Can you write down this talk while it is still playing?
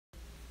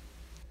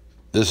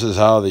This is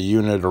how the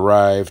unit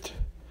arrived.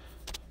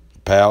 The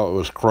pallet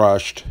was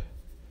crushed,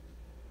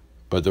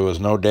 but there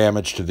was no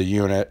damage to the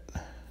unit.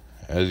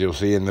 As you'll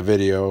see in the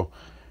video,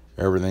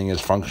 everything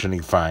is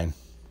functioning fine.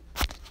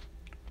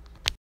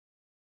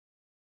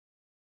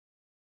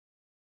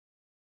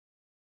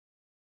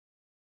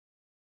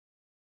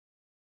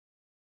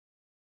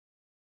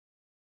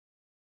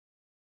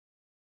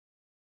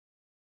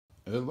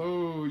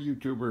 Hello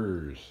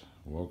YouTubers,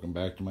 welcome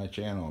back to my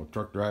channel.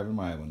 Truck Driving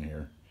Mylan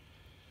here.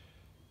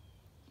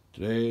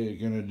 Today I'm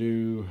going to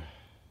do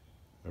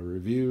a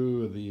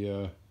review of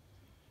the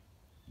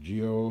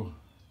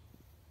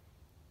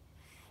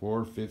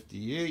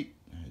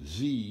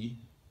G0458Z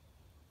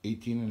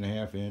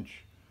 18.5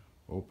 inch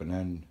open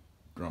end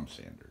drum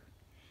sander.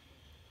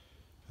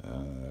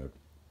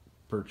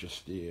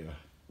 Purchased the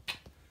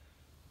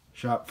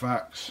Shop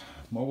Fox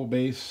mobile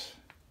base.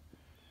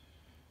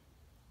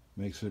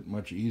 Makes it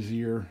much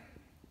easier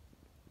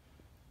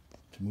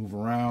to move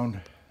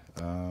around.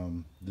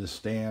 This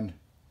stand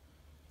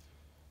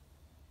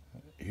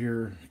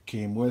here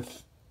came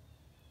with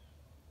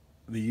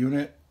the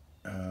unit.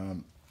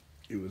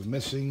 It was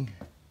missing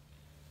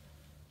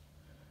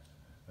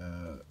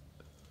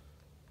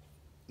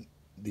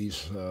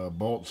these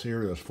bolts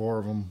here. There's 4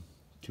 of them,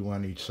 2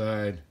 on each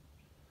side.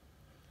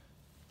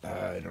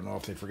 I don't know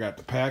if they forgot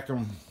to pack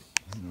them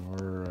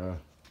or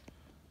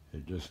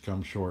it just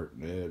comes short.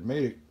 It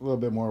made it a little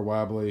bit more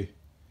wobbly.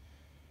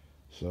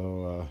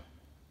 So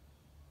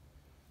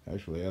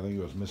actually I think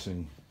it was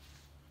missing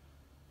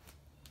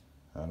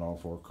on all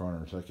 4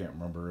 corners. I can't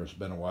remember. It's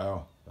been a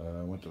while.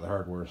 I went to the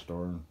hardware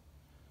store and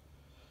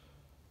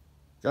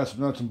got some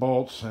nuts and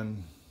bolts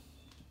and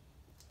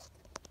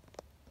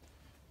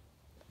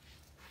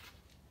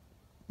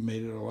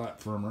made it a lot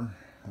firmer.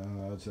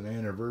 It's an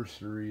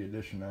anniversary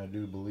edition, I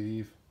do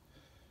believe.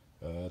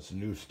 It's a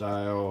new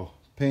style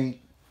paint.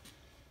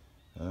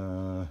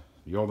 The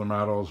older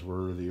models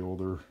were the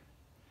older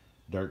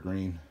dark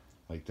green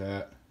like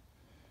that.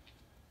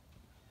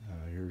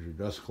 Here's your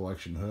dust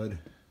collection hood.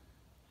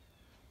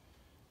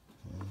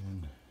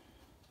 And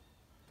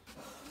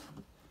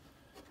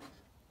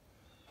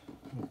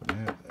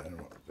open that. I don't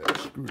want that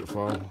screw to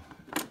fall and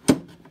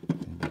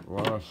get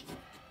lost.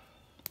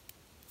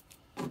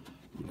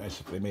 Be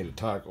nice if they made a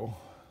toggle.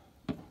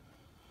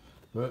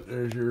 But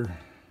there's your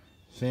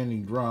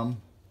sanding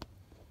drum.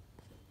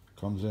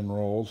 Comes in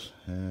rolls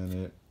and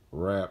it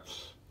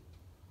wraps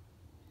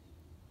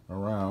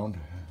around.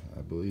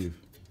 I believe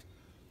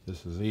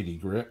this is 80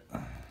 grit.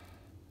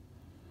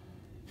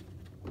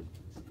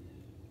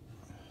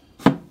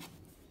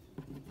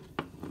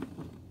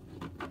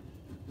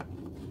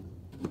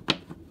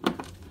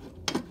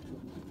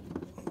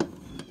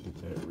 Get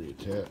that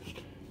reattached.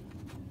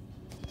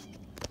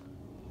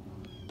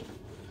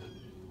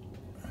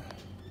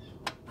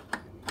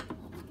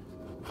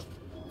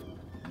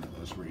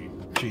 That's where you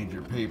change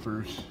your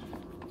papers.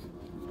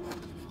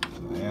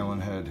 So the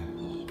Allen head.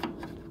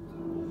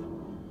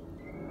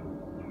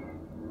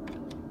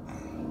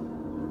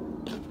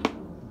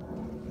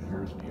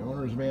 Here's the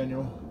owner's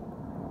manual.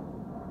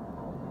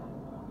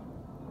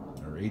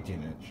 Or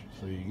 18 inch.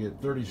 So you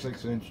get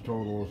 36 inch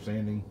total of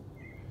sanding.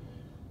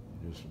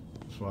 You just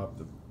swap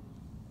the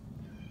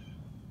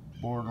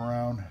board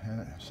around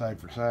side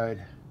for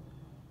side.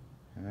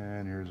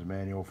 And here's the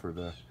manual for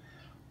the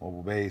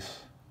mobile base.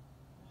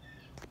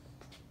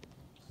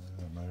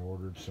 I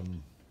ordered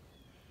some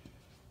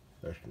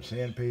extra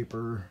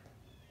sandpaper.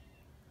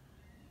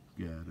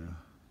 Got a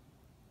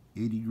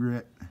 80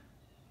 grit,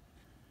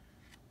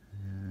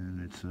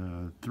 and it's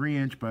a 3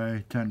 inch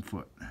by 10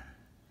 foot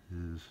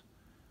is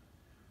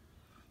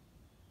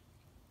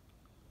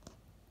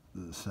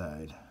the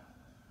side.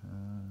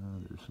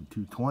 There's some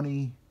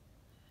 220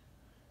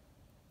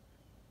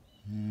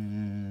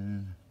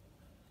 and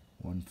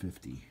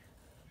 150.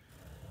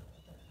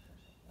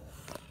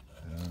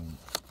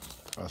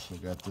 Also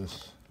got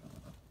this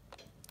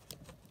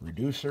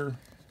reducer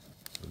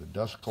for the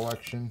dust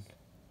collection,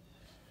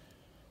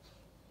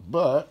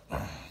 but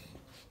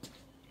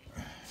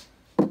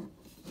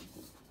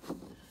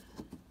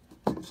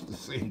it's the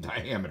same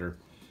diameter,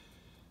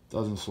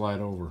 doesn't slide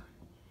over.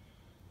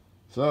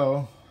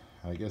 So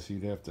I guess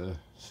you'd have to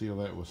seal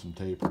that with some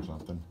tape or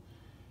something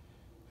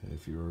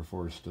if you were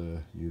forced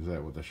to use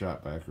that with a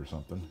shop vac or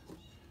something.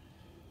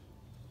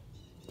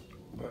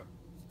 But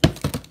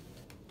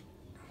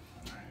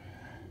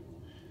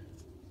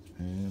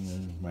and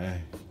in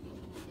my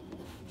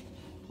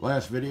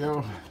last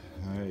video,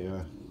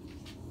 I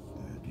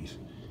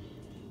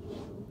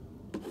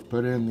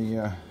put in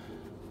the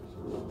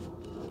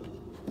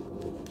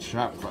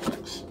shop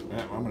vacs.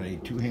 I'm going to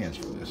need 2 hands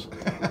for this.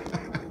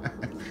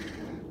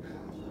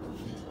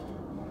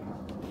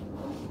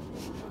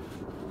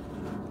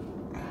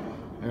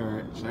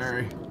 Alright,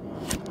 sorry.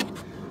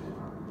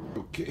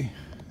 Okay.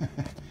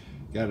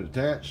 Got it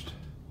attached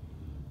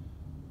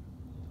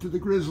to the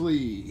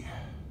Grizzly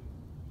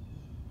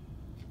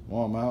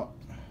wall mount.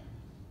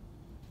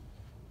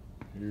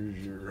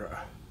 Here's your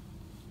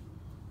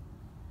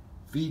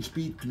feed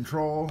speed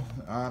control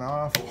on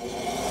off.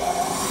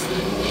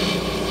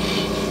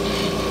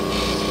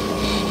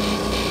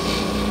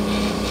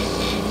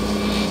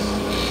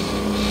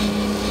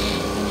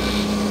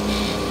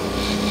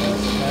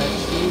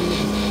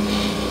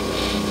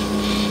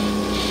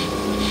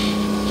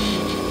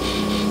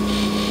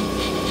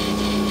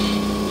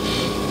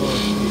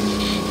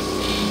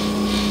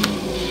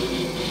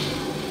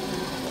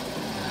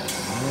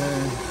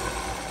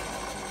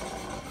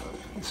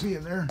 See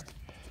in there.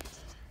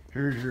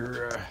 Here's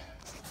your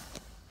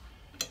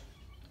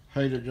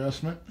height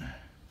adjustment.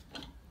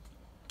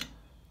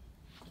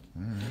 All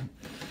right,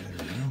 there we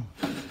go.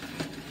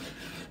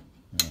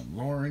 I'm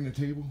lowering the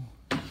table.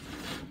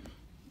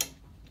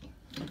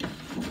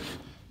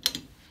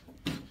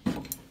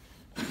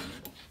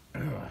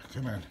 Oh,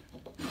 come on.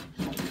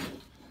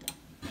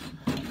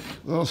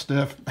 A little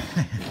stiff.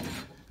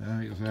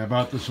 I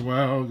bought this a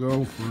while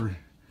ago for.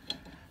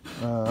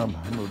 I'm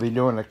gonna be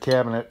doing a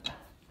cabinet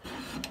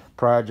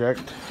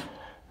project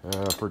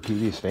for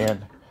TV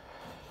stand.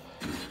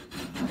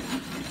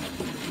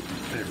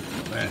 There we go,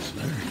 that's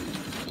better.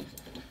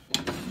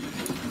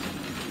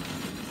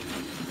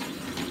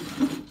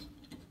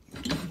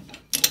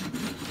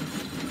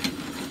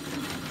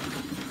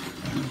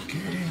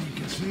 Okay, you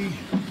can see.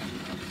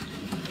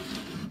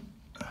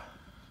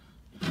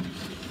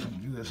 I'll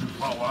do this a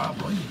little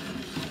wobbly.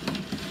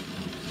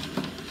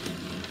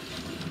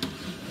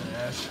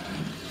 Yes.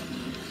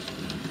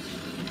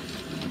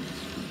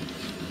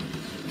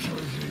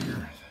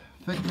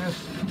 Thickness,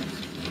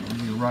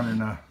 and you're running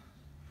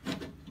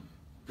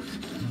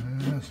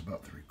that's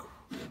about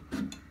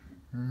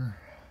 3/4.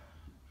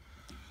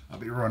 I'll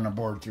be running a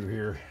board through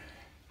here,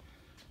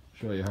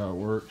 show you how it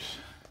works.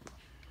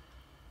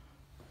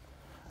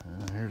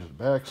 Here's the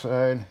back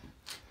side,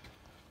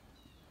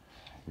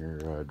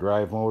 your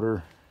drive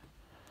motor,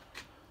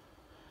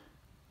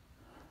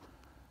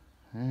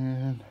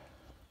 and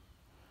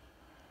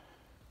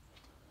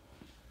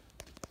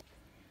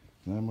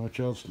not much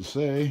else to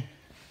say.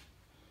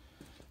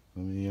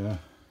 Let me get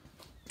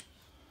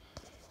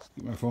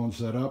my phone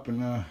set up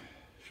and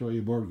show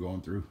you a board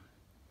going through.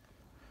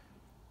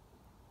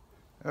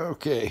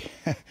 Okay,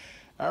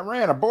 I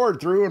ran a board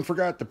through and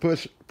forgot to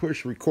push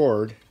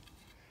record.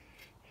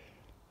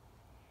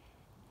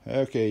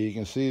 Okay, you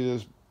can see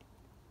this.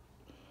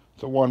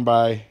 It's a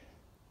 1x,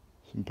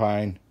 some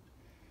pine.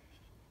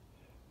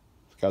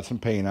 It's got some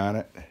paint on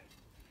it.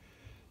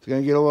 It's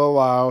gonna get a little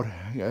loud.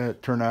 I gotta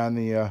turn on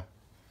the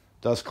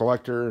dust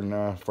collector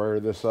and fire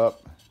this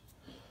up.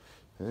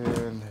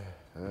 And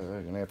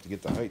I'm gonna have to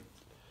get the height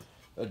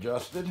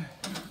adjusted.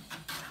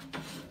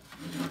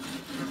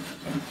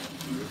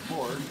 This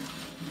board.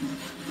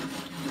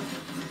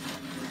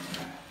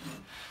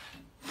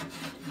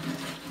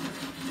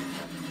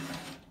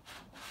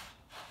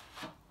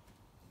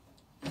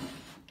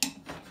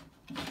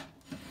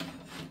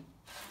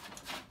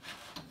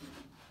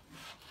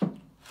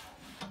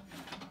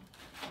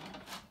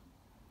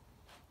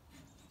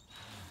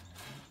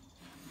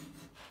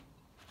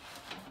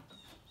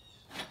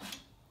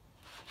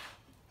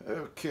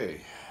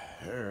 Okay,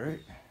 all right.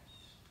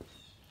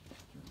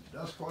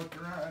 Dust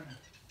collector on.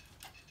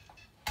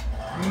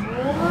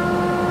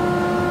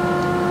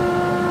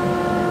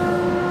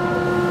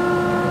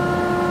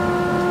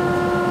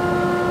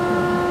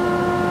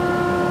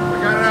 We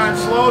got it on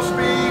slow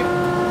speed.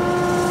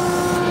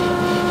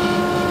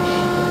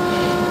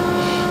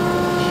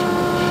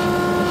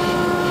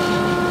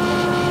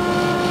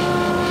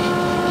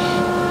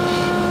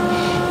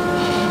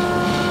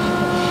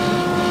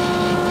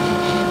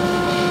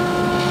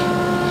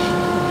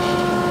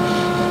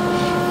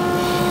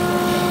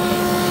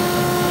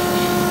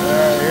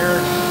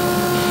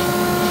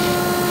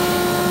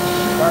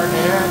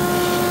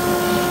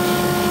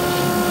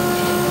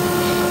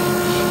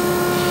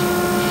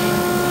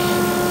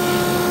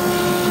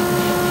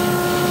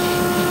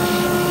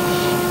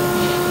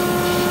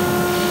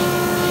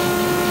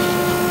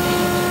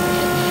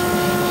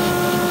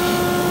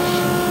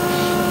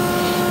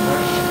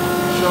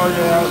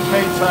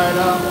 Paint side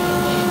up.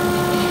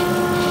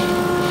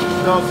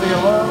 Still see a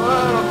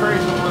little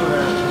trace of blue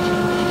there.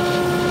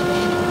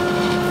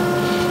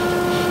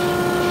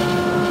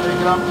 Take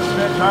it up a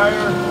smidge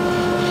higher.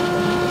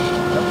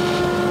 Yep.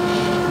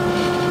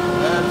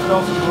 And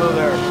still some blue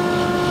there.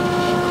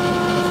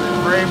 That's the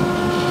frame.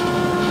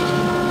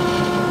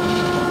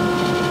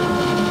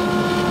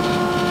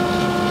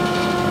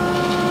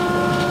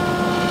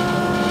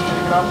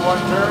 Take it up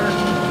one turn.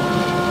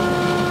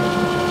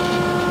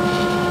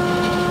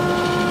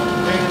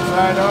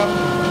 Side up.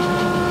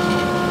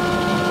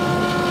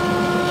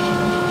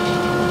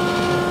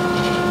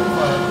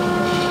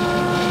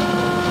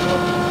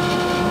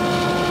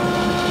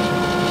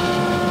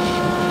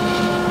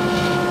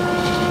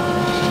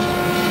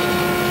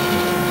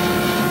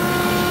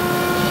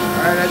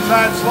 Alright, it's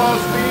on slow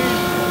speed.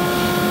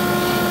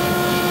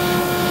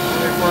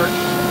 Wait for it.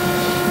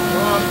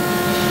 Come on.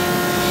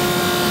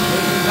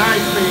 This is high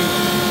speed.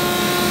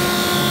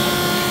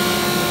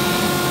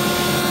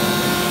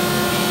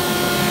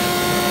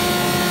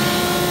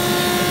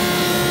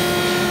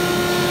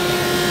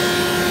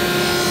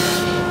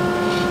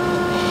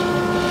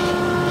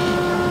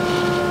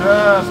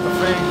 just a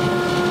faint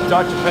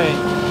touch of paint.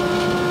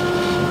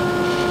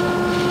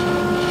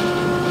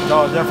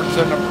 No difference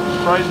in the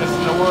brightness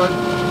in the wood.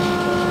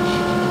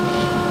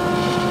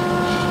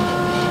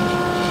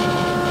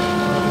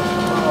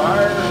 A little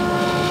higher.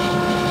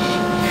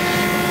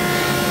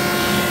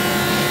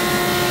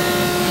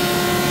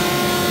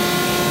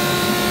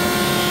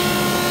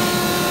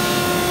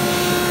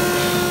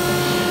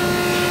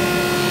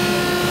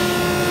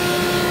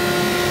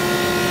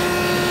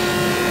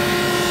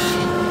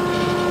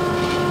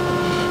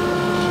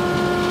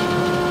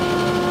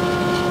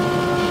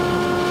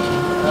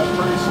 That's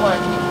pretty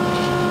slick.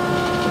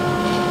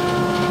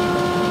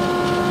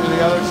 To the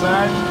other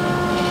side.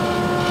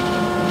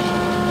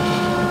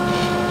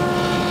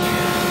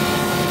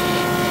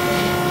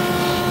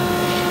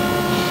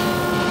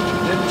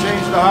 Didn't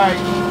change the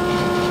height.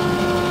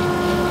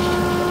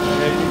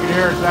 And you can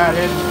hear it's not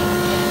hidden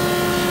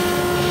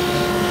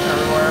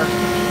everywhere.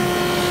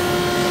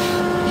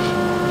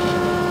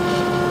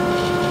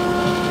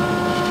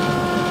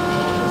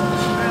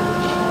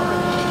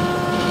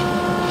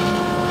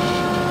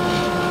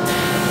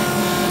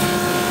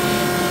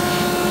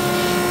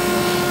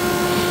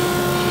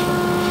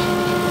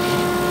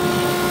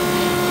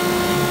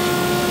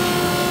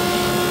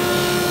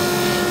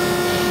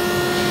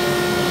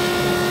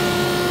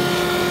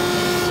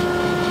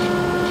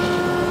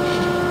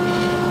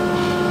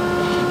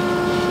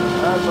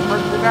 That's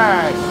pretty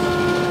nice.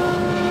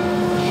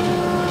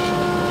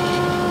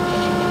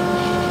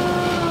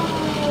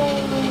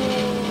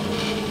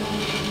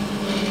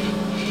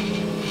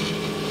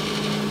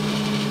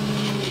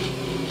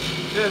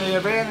 Yeah, the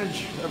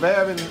advantage of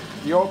having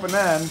the open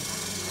end,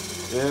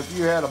 if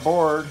you had a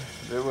board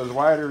that was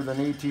wider than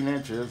 18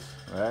 inches,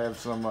 I have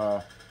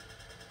some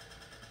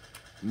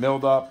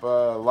milled up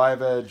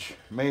live edge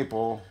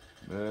maple.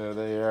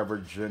 They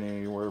average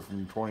anywhere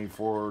from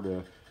 24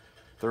 to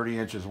 30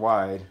 inches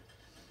wide.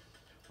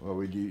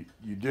 What you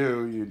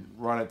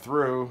run it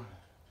through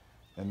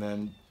and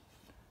then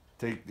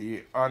take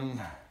the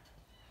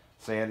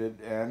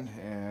unsanded end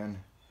and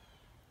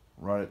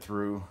run it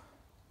through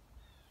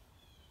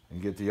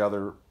and get the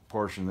other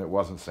portion that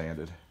wasn't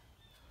sanded.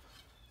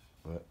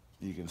 But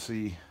you can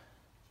see,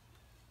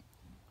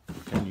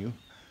 can you?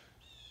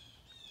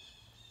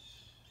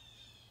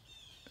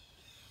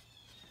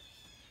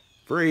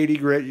 For 80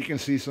 grit, you can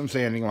see some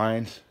sanding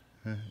lines.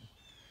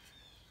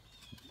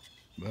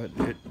 But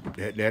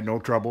it had no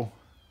trouble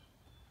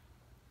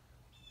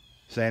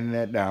sanding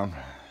that down.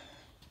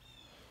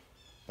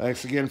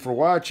 Thanks again for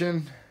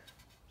watching.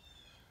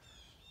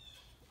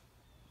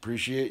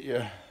 Appreciate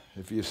you.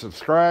 If you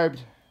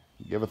subscribed,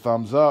 give a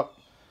thumbs up.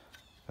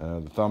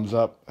 The thumbs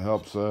up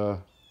helps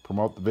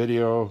promote the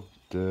video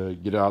to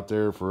get out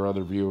there for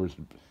other viewers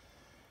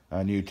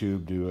on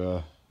YouTube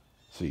to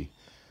see.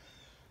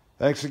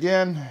 Thanks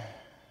again.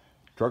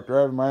 Truck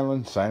Driving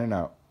Mylan signing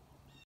out.